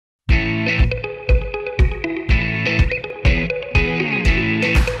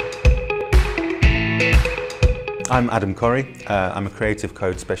I'm Adam Corrie. I'm a creative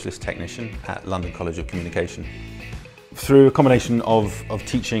code specialist technician at London College of Communication. Through a combination of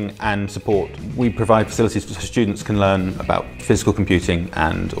teaching and support, we provide facilities so students can learn about physical computing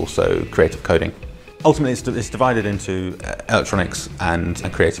and also creative coding. Ultimately, it's divided into electronics and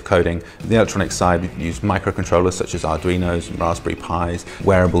creative coding. The electronics side, we use microcontrollers such as Arduinos and Raspberry Pis,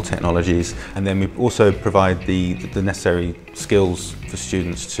 wearable technologies, and then we also provide the necessary skills for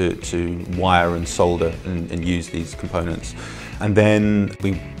students to wire and solder and use these components. And then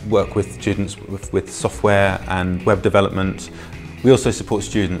we work with students with software and web development. We also support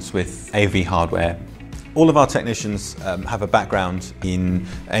students with AV hardware. All of our technicians have a background in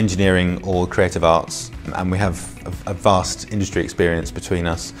engineering or creative arts, and we have a vast industry experience between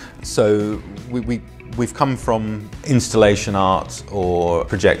us. So we've come from installation art or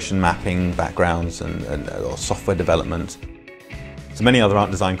projection mapping backgrounds or software development. So many other art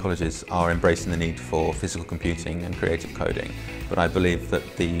and design colleges are embracing the need for physical computing and creative coding, but I believe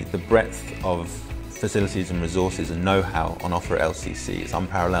that the breadth of facilities and resources and know-how on offer at LCC is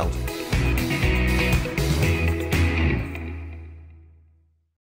unparalleled.